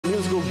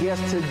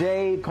guest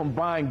today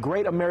combined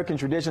great American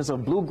traditions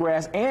of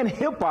bluegrass and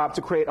hip-hop to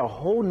create a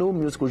whole new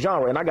musical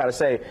genre. And I got to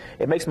say,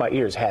 it makes my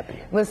ears happy.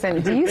 Listen,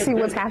 do you see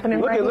what's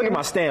happening right here? Look at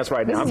my stance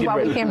right now. This is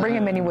why we can't bring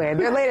him anywhere.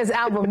 Their latest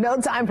album, No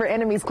Time for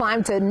Enemies,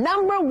 climbed to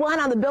 #1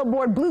 on the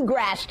Billboard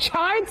Bluegrass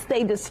charts.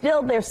 They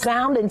distilled their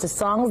sound into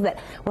songs that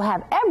will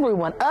have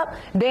everyone up,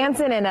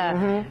 dancing,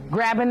 and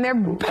grabbing their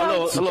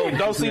belts. A little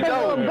do-si-do.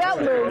 A little belt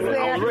moves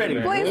there.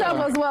 Please help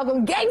us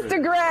welcome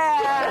Gangstagrass.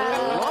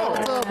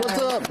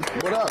 What's up?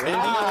 What up?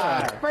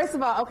 First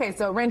of all, okay,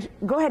 so Wrench,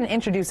 go ahead and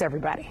introduce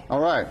everybody. All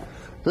right.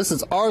 This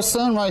is our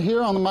son right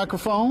here on the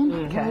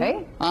microphone.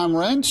 Okay. I'm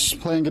Wrench,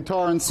 playing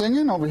guitar and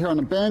singing. Over here on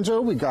the banjo,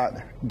 we got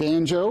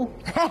Danjo.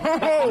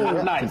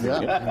 Hey! Nice.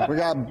 Yeah. We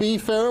got B.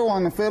 Pharaoh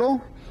on the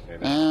fiddle.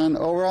 And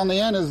over on the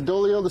end is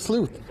Dolio the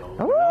Sleuth.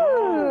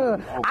 Ooh.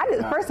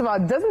 First of all,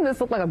 doesn't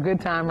this look like a good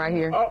time right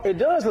here? Oh, it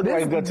does look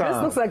like a good time.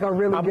 This looks like a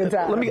really good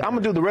time. I'm going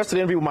to do the rest of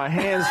the interview with my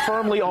hands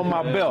firmly on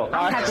my belt.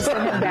 I'll have to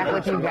send him back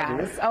with you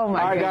guys. Oh,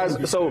 my All right, goodness.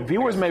 guys, so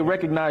viewers may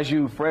recognize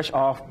you fresh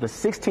off the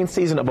 16th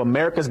season of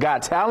America's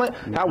Got Talent.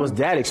 How was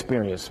that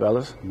experience,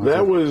 fellas?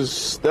 That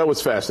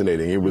was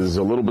fascinating. It was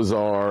a little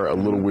bizarre, a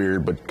little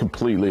weird, but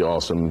completely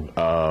awesome.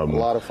 A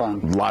lot of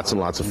fun. Lots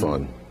and lots of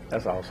fun.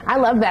 That's awesome. I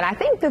love that. I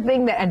think the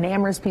thing that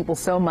enamors people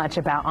so much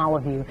about all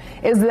of you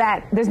is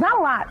that there's not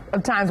a lot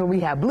of times where we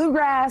have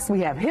bluegrass,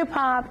 we have hip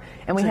hop,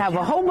 and we have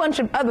a whole bunch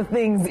of other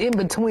things in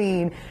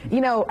between.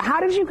 You know, how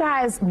did you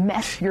guys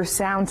mesh your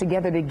sound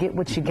together to get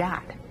what you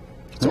got?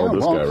 It's all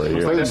this guy right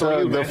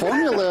here. The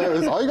formula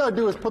is all you got to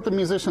do is put the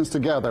musicians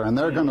together, and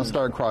they're going to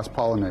start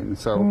cross-pollinating.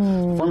 So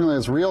the formula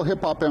is real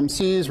hip-hop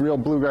MCs, real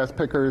bluegrass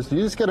pickers.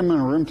 You just get them in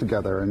a room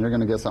together, and you're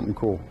going to get something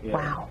cool. Yeah.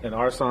 Wow. And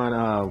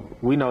Arson,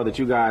 we know that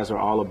you guys are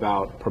all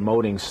about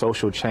promoting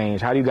social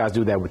change. How do you guys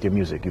do that with your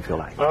music, you feel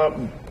like?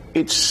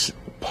 It's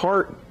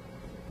part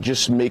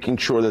just making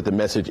sure that the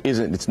message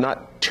it's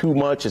not too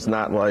much. It's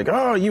not like,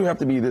 oh, you have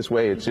to be this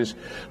way. It's just,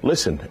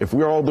 listen, if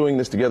we're all doing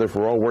this together, if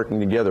we're all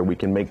working together, we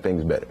can make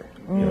things better.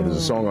 You know, there's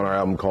a song on our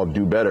album called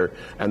Do Better,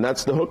 and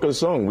that's the hook of the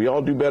song. We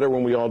all do better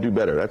when we all do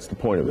better. That's the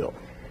point of it all.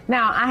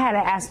 Now, I had to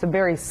ask a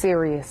very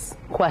serious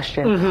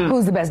question.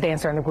 Who's the best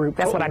dancer in the group?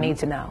 That's what I need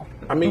to know.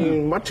 I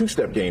mean, my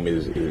two-step game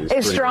is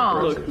It's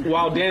strong. Look,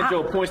 while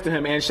Danjo points to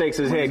him and shakes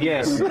his head,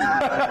 yes.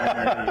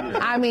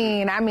 I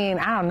mean, I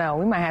don't know.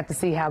 We might have to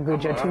see how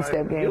good your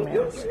two-step game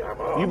is.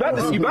 You about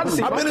to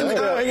see. I've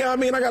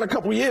been in I got a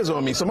couple years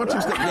on me, so my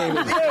two-step game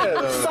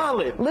is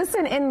solid.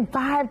 Listen, in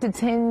 5 to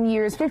 10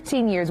 years,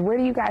 15 years, where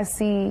do you guys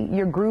see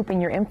your group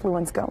and your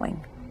influence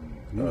going?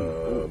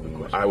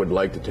 I would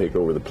like to take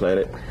over the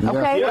planet.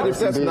 Okay. But if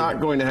that's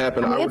not going to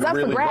happen, I would it's up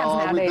really. for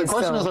grabs nowadays. The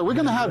question is, are we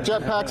going to have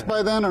jetpacks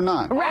by then or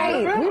not?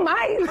 Right, we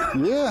might.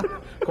 Yeah.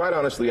 Quite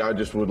honestly, I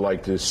just would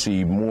like to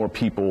see more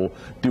people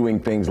doing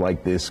things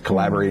like this,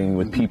 collaborating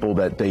with people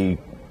that they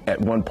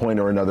at one point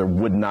or another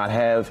would not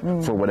have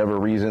for whatever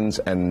reasons,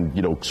 and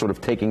sort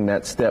of taking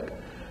that step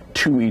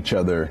to each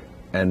other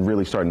and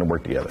really starting to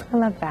work together. I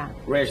love that.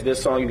 Wrench,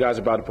 this song you guys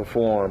are about to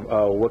perform,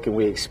 what can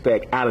we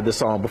expect out of the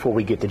song before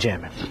we get to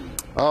jamming?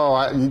 Oh,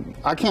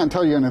 I can't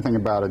tell you anything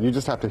about it. You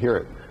just have to hear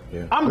it.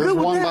 Yeah. I'm good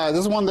with that.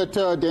 This is one that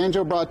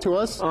Danjo brought to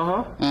us,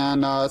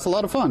 and it's a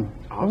lot of fun.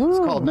 Awesome. It's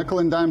called Nickel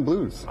and Dime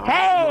Blues.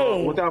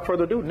 Hey! Without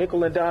further ado,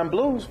 Nickel and Dime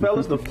Blues,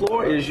 fellas, the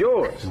floor is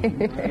yours.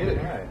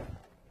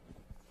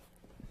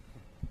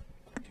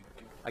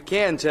 I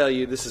can tell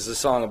you this is a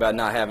song about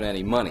not having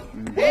any money.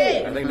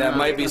 Hey! I think that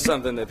might be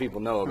something that people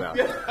know about.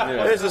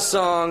 There's a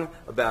song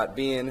about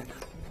being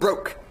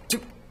broke.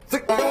 2, 3.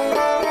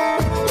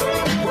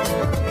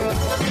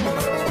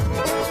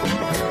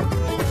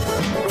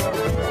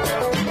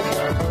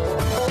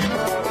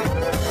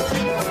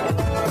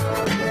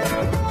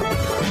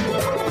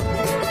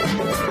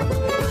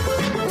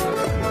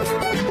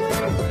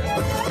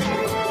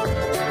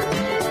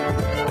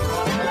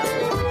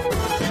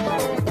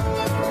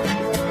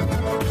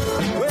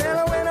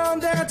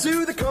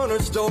 To the corner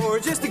store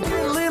just to get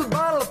a little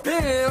bottle of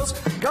pills,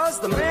 cause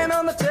the man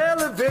on the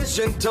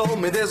television told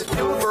me there's a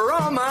cure for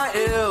all my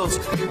ills.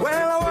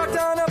 Well, I walked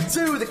on up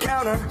to the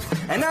counter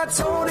and I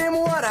told him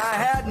what I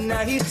had.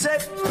 Now he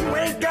said, you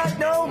ain't got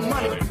no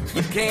money,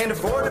 you can't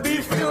afford to be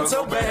feeling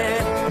so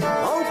bad.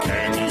 Oh,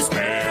 can you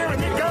spare a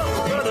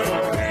nickel, brother?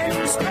 Can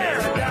you spare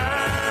a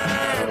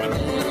dime?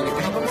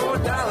 A couple more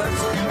dollars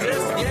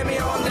just to get me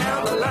on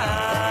down the line.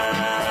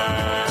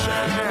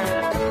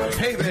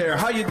 Hey there,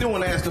 how you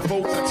doing? Ask the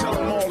folks. I tell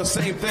them all the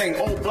same thing.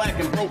 Old, black,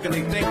 and broken.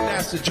 They think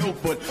that's a joke,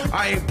 but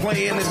I ain't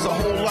playing. It's a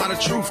whole lot of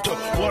truth to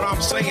what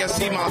I'm saying.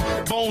 See,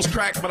 my bones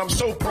cracked, but I'm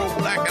so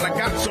pro-black, and I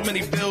got so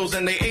many bills,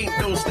 and they ain't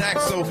no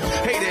stacks. So,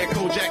 hey there,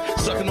 Kojak,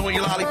 sucking on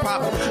your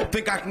lollipop.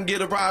 Think I can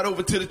get a ride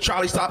over to the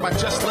trolley stop? I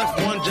just left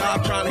one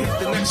job, trying to hit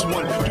the next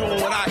one.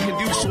 Doing what I can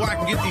do so I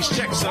can get these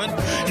checks, son.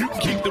 You can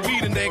keep the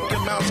weed and then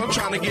come out. So I'm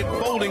trying to get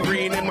Bowling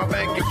Green in my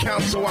bank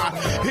account, so I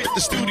hit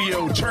the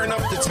studio, turn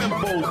up the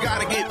tempo.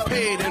 Gotta get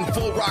paid in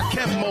full rock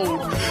chem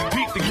mode.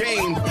 Beat the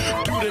game,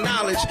 do the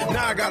knowledge.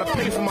 Now I gotta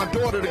pay for my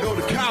daughter to go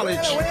to college.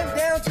 I went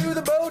down to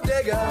the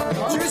bodega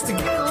just to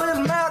get a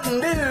little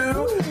Mountain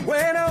Dew.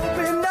 When I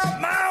opened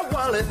up my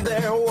it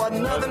there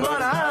wasn't nothing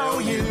but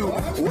IOU.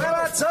 Well,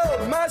 I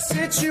told my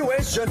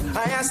situation.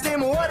 I asked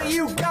him, what do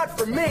you got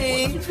for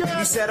me?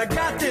 He said, I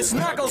got this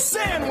knuckle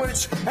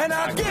sandwich, and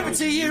I'll give it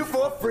to you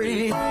for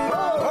free.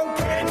 Oh,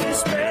 can you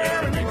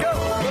spare me? Go,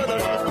 brother.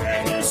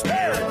 Can you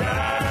spare a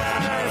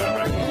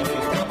dime? I need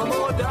a couple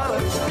more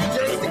dollars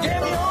just to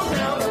get me on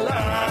down the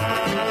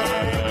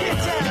line. Get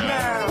down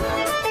now.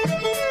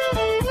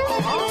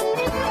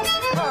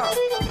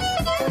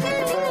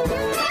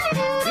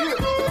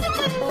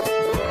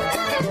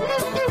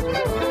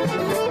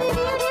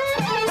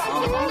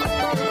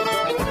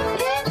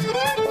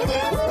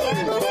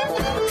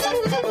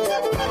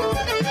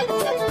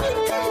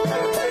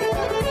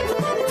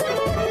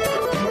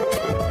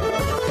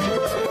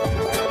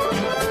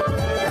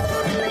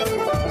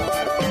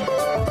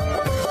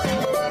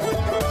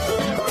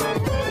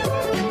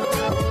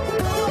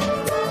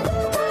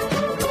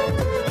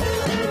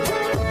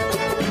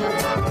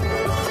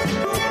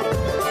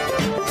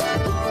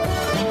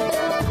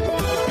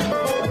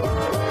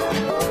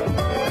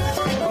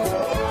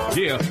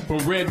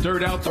 From red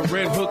dirt out to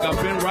red hook,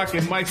 I've been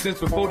rocking mic since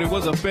before there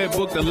was a fed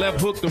book. The left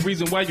hook, the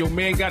reason why your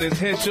man got his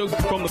head shook.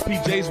 From the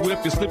PJs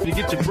whip, you slip, you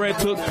get your bread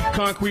took.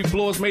 Concrete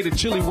floors made it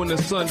chilly when the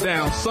sun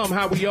down.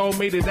 Somehow we all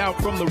made it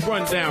out from the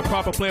rundown.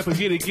 Proper plan,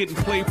 forget it, getting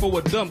played for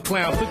a dumb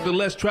clown. Took the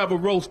less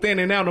traveled road,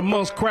 standing out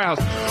amongst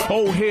crowds.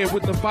 Old head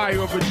with the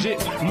fire of a jit.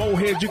 Mo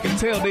heads, you can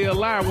tell they a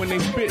lie when they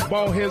spit.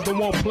 Ball heads don't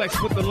want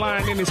flex with the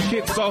line in his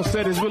kit. All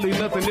said is really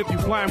nothing if you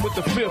flying with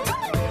the fifth.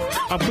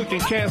 I'm cooking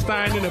cast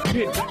iron in a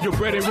pit. Your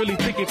bread ain't really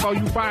thick if all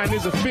you find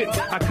is a fit.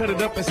 I cut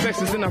it up in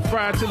sections and I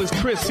fry it till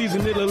it's crisp.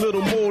 Season it a little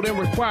more than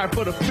required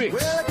for the fix.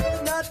 Well, I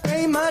could not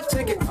pay my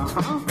ticket,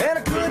 and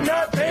I could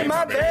not pay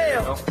my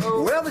bail.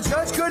 Well, the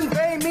judge couldn't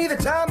pay me the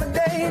time of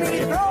day, and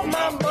he threw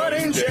my butt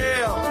in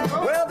jail.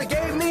 Well, they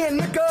gave me a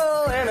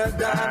nickel and a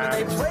dime, and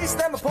they placed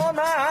them upon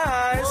my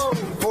eyes.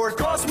 For it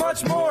cost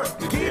much more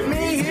to keep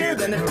me here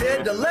than it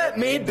did to let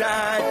me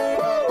die.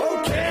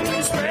 Oh, can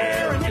you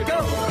spare and you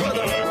go,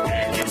 brother?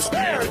 Can you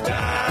spare a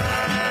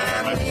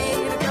dime? I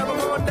need a couple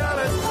more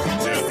dollars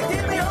just to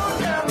get me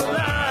on down the line.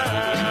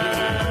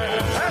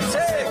 I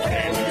said,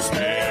 can you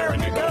spare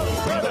and you go,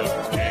 brother?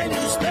 Can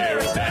you spare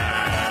a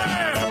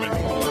dime? I need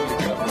a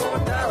couple more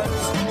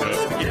dollars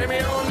just to get me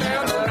on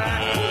down the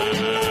line.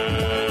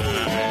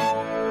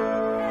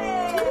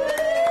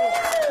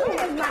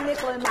 Here's my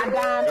nickel and my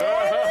dime.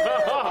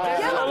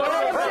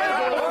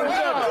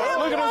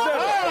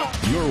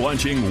 You're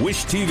watching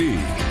Wish TV,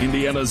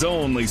 Indiana's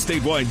only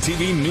statewide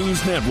TV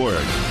news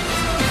network.